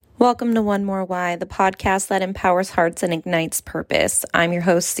Welcome to One More Why, the podcast that empowers hearts and ignites purpose. I'm your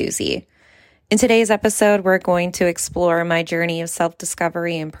host, Susie. In today's episode, we're going to explore my journey of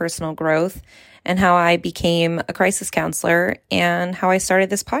self-discovery and personal growth and how I became a crisis counselor and how I started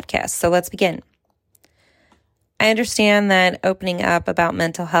this podcast. So let's begin. I understand that opening up about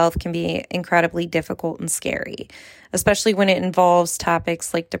mental health can be incredibly difficult and scary, especially when it involves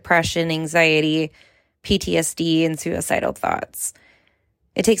topics like depression, anxiety, PTSD, and suicidal thoughts.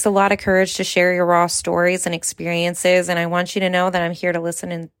 It takes a lot of courage to share your raw stories and experiences, and I want you to know that I'm here to listen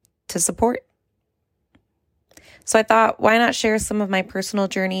and to support. So I thought, why not share some of my personal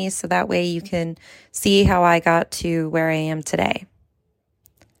journeys so that way you can see how I got to where I am today.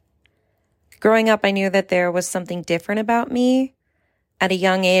 Growing up, I knew that there was something different about me. At a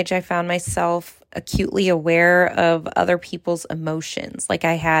young age, I found myself acutely aware of other people's emotions, like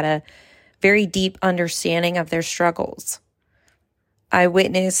I had a very deep understanding of their struggles. I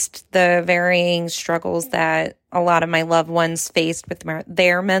witnessed the varying struggles that a lot of my loved ones faced with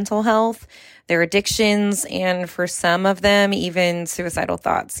their mental health, their addictions, and for some of them, even suicidal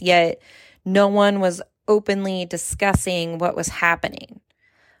thoughts. Yet, no one was openly discussing what was happening.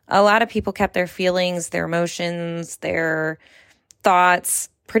 A lot of people kept their feelings, their emotions, their thoughts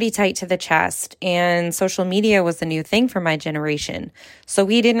pretty tight to the chest, and social media was the new thing for my generation. So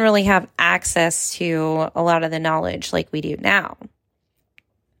we didn't really have access to a lot of the knowledge like we do now.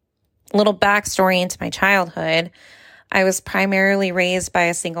 Little backstory into my childhood. I was primarily raised by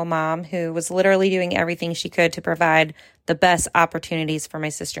a single mom who was literally doing everything she could to provide the best opportunities for my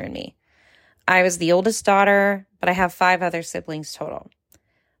sister and me. I was the oldest daughter, but I have 5 other siblings total.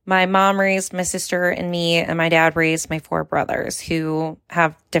 My mom raised my sister and me, and my dad raised my 4 brothers who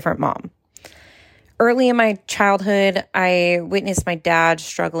have different mom. Early in my childhood, I witnessed my dad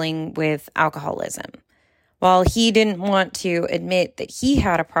struggling with alcoholism. While he didn't want to admit that he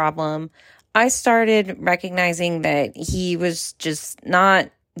had a problem, I started recognizing that he was just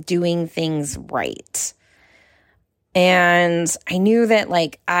not doing things right. And I knew that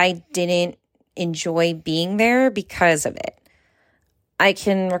I didn't enjoy being there because of it. I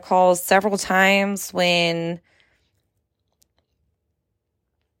can recall several times when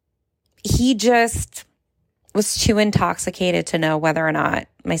he just was too intoxicated to know whether or not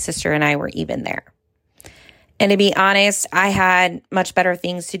my sister and I were even there. And to be honest, I had much better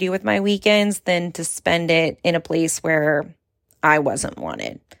things to do with my weekends than to spend it in a place where I wasn't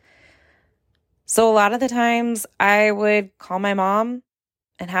wanted. So a lot of the times I would call my mom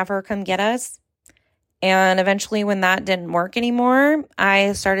and have her come get us. And eventually when that didn't work anymore,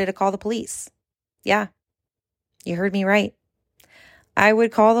 I started to call the police. Yeah, you heard me right. I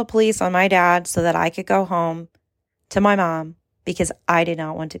would call the police on my dad so that I could go home to my mom because I did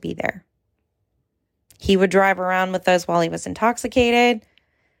not want to be there. He would drive around with us while he was intoxicated.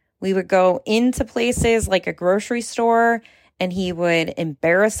 We would go into places like a grocery store, and he would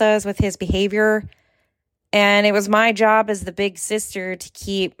embarrass us with his behavior. And it was my job as the big sister to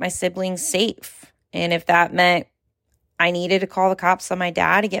keep my siblings safe. And if that meant I needed to call the cops on my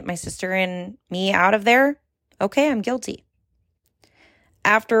dad to get my sister and me out of there, okay, I'm guilty.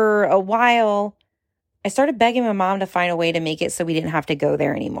 After a while, I started begging my mom to find a way to make it so we didn't have to go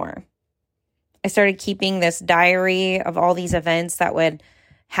there anymore. I started keeping this diary of all these events that would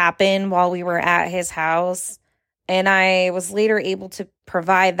happen while we were at his house. And I was later able to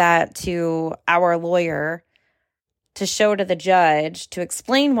provide that to our lawyer to show to the judge to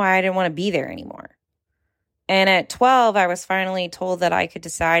explain why I didn't want to be there anymore. And at 12, I was finally told that I could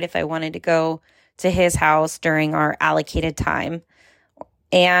decide if I wanted to go to his house during our allocated time.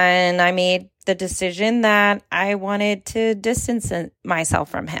 And I made the decision that I wanted to distance myself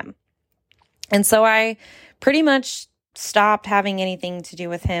from him. And so I pretty much stopped having anything to do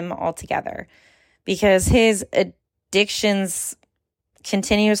with him altogether because his addictions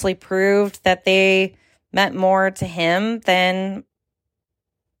continuously proved that they meant more to him than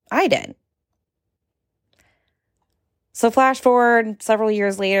I did. So flash forward several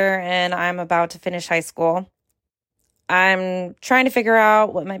years later, and I'm about to finish high school. I'm trying to figure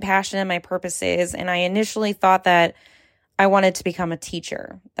out what my passion and my purpose is, and I initially thought that I wanted to become a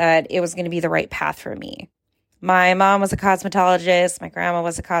teacher, that it was going to be the right path for me. My mom was a cosmetologist. My grandma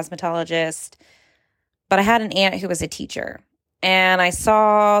was a cosmetologist. But I had an aunt who was a teacher. And I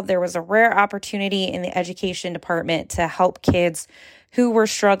saw there was a rare opportunity in the education department to help kids who were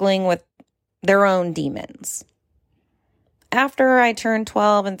struggling with their own demons. After I turned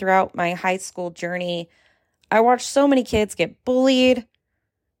 12 and throughout my high school journey, I watched so many kids get bullied.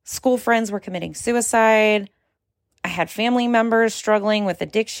 School friends were committing suicide. I had family members struggling with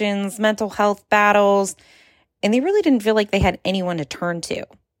addictions, mental health battles, and they really didn't feel like they had anyone to turn to.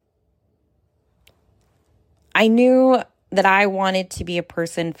 I knew that I wanted to be a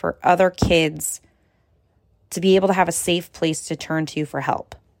person for other kids to be able to have a safe place to turn to for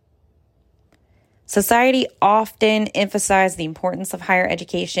help. Society often emphasized the importance of higher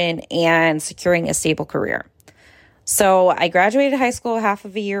education and securing a stable career. So I graduated high school half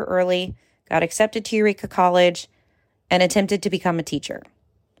of a year early, got accepted to Eureka College, and attempted to become a teacher.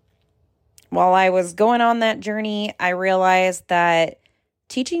 While I was going on that journey, I realized that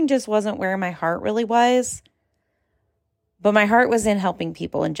teaching just wasn't where my heart really was, but my heart was in helping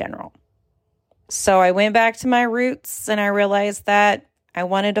people in general. So I went back to my roots and I realized that I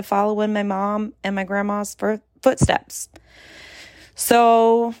wanted to follow in my mom and my grandma's footsteps.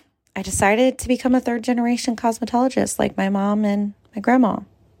 So I decided to become a third-generation cosmetologist like my mom and my grandma.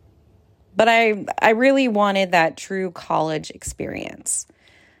 But I really wanted that true college experience.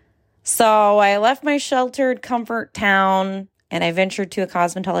 So I left my sheltered comfort town and I ventured to a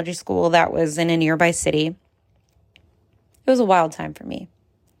cosmetology school that was in a nearby city. It was a wild time for me.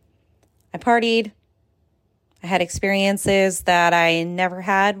 I partied. I had experiences that I never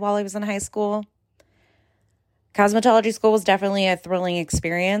had while I was in high school. Cosmetology school was definitely a thrilling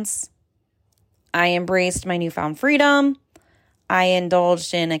experience. I embraced my newfound freedom. I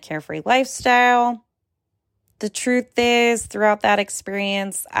indulged in a carefree lifestyle. The truth is, throughout that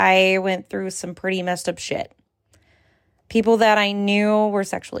experience, I went through some pretty messed up shit. People that I knew were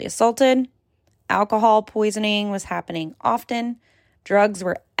sexually assaulted. Alcohol poisoning was happening often. Drugs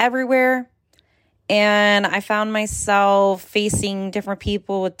were everywhere. And I found myself facing different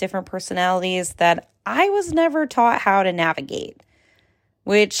people with different personalities that I was never taught how to navigate,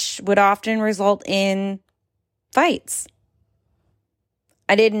 which would often result in fights.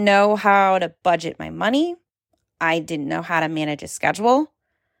 I didn't know how to budget my money. I didn't know how to manage a schedule.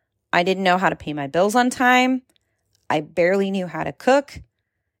 I didn't know how to pay my bills on time. I barely knew how to cook.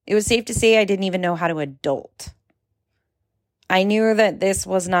 It was safe to say I didn't even know how to adult. I knew that this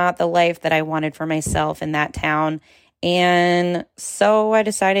was not the life that I wanted for myself in that town, and so I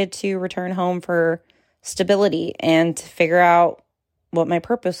decided to return home for stability and to figure out what my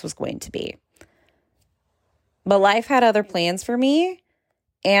purpose was going to be. But life had other plans for me,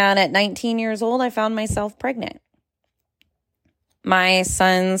 and at 19 years old, I found myself pregnant. My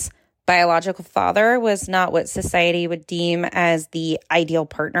son's biological father was not what society would deem as the ideal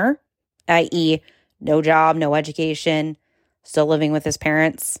partner, i.e., no job, no education, still living with his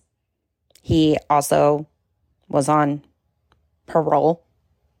parents. He also was on parole.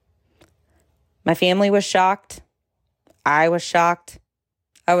 My family was shocked. I was shocked.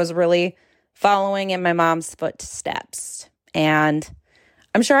 I was really following in my mom's footsteps. And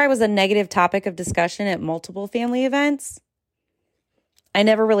I'm sure I was a negative topic of discussion at multiple family events. I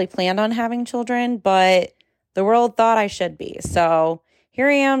never really planned on having children, but the world thought I should be. So here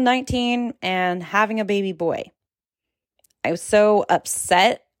I am, 19, and having a baby boy. I was so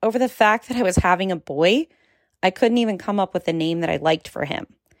upset over the fact that I was having a boy, I couldn't even come up with a name that I liked for him.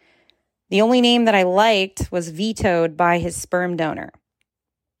 The only name that I liked was vetoed by his sperm donor.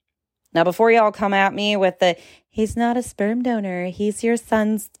 Now, before y'all come at me with the, he's not a sperm donor, he's your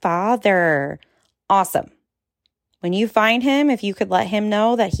son's father. Awesome. When you find him, if you could let him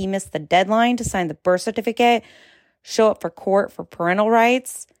know that he missed the deadline to sign the birth certificate, show up for court for parental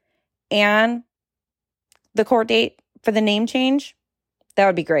rights, and the court date for the name change, that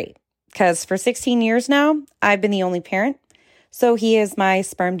would be great. Because for 16 years now, I've been the only parent. So he is my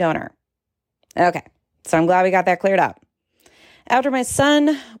sperm donor. Okay, so I'm glad we got that cleared up. After my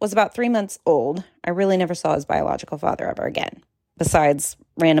son was about 3 months old, I really never saw his biological father ever again, besides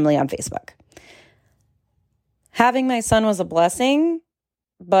randomly on Facebook. Having my son was a blessing,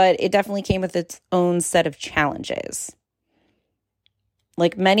 but it definitely came with its own set of challenges.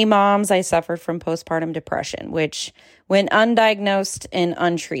 Like many moms, I suffered from postpartum depression, which went undiagnosed and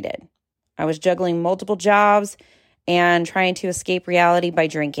untreated. I was juggling multiple jobs and trying to escape reality by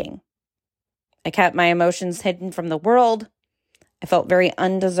drinking. I kept my emotions hidden from the world. I felt very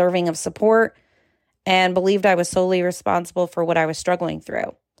undeserving of support and believed I was solely responsible for what I was struggling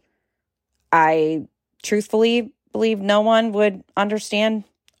through. I truthfully believed no one would understand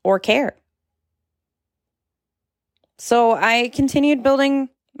or care. So I continued building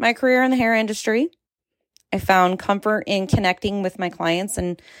my career in the hair industry. I found comfort in connecting with my clients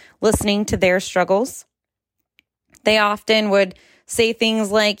and listening to their struggles. They often would say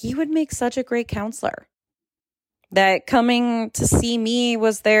things like, you would make such a great counselor. That coming to see me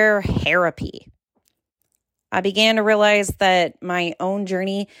was their therapy. I began to realize that my own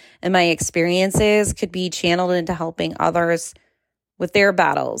journey and my experiences could be channeled into helping others with their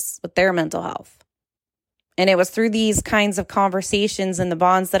battles, with their mental health. And it was through these kinds of conversations and the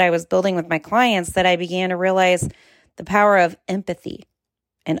bonds that I was building with my clients that I began to realize the power of empathy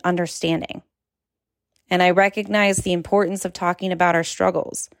and understanding. And I recognized the importance of talking about our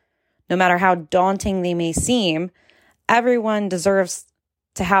struggles. No matter how daunting they may seem, everyone deserves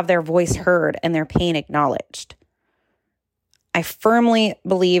to have their voice heard and their pain acknowledged. I firmly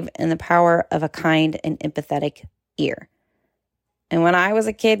believe in the power of a kind and empathetic ear. And when I was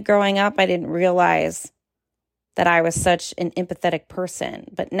a kid growing up, I didn't realize that I was such an empathetic person.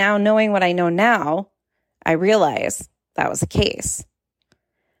 But now, knowing what I know now, I realize that was the case.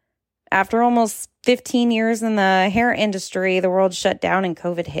 After almost 15 years in the hair industry, the world shut down and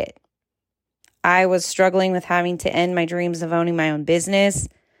COVID hit. I was struggling with having to end my dreams of owning my own business,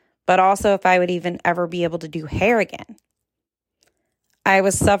 but also if I would even ever be able to do hair again. I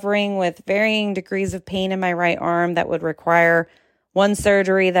was suffering with varying degrees of pain in my right arm that would require one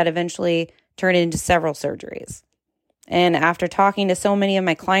surgery that eventually turned into several surgeries. And after talking to so many of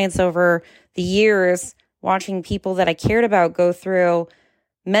my clients over the years, watching people that I cared about go through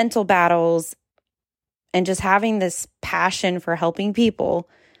mental battles and just having this passion for helping people,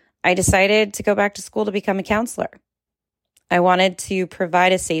 I decided to go back to school to become a counselor. I wanted to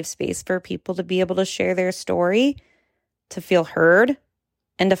provide a safe space for people to be able to share their story, to feel heard,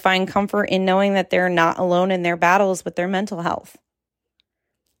 and to find comfort in knowing that they're not alone in their battles with their mental health.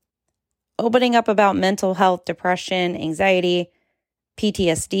 Opening up about mental health, depression, anxiety,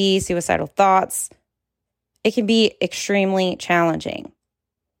 PTSD, suicidal thoughts, it can be extremely challenging.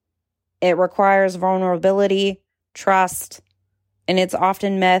 It requires vulnerability, trust, and it's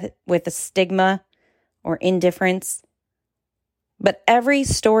often met with a stigma or indifference. But every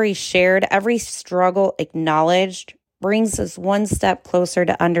story shared, every struggle acknowledged, brings us one step closer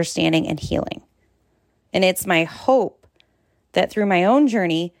to understanding and healing. And it's my hope that through my own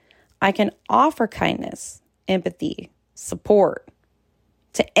journey, I can offer kindness, empathy, support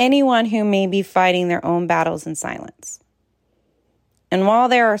to anyone who may be fighting their own battles in silence. And while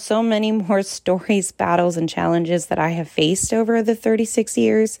there are so many more stories, battles, and challenges that I have faced over the 36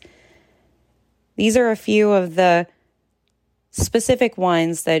 years, these are a few of the specific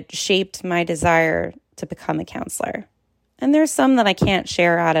ones that shaped my desire to become a counselor. And there's some that I can't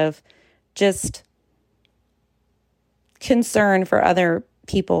share out of just concern for other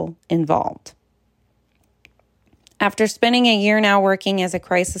people involved. After spending a year now working as a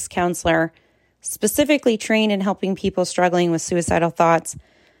crisis counselor, specifically trained in helping people struggling with suicidal thoughts,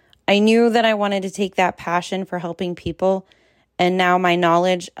 I knew that I wanted to take that passion for helping people and now my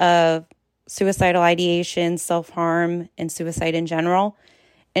knowledge of suicidal ideation, self-harm, and suicide in general,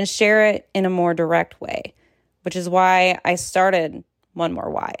 and share it in a more direct way, which is why I started One More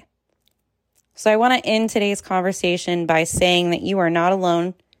Why. So I want to end today's conversation by saying that you are not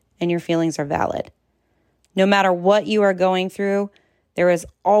alone and your feelings are valid. No matter what you are going through, there is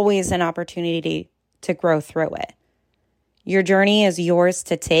always an opportunity to grow through it. Your journey is yours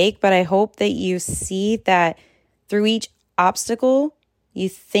to take, but I hope that you see that through each obstacle you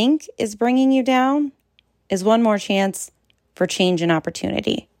think is bringing you down is one more chance for change and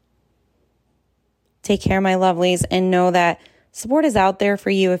opportunity. Take care, my lovelies, and know that support is out there for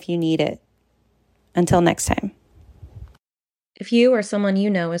you if you need it. Until next time. If you or someone you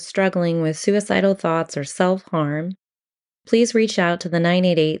know is struggling with suicidal thoughts or self-harm, please reach out to the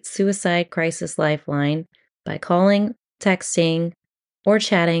 988 Suicide Crisis Lifeline by calling, texting, or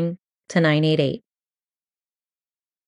chatting to 988.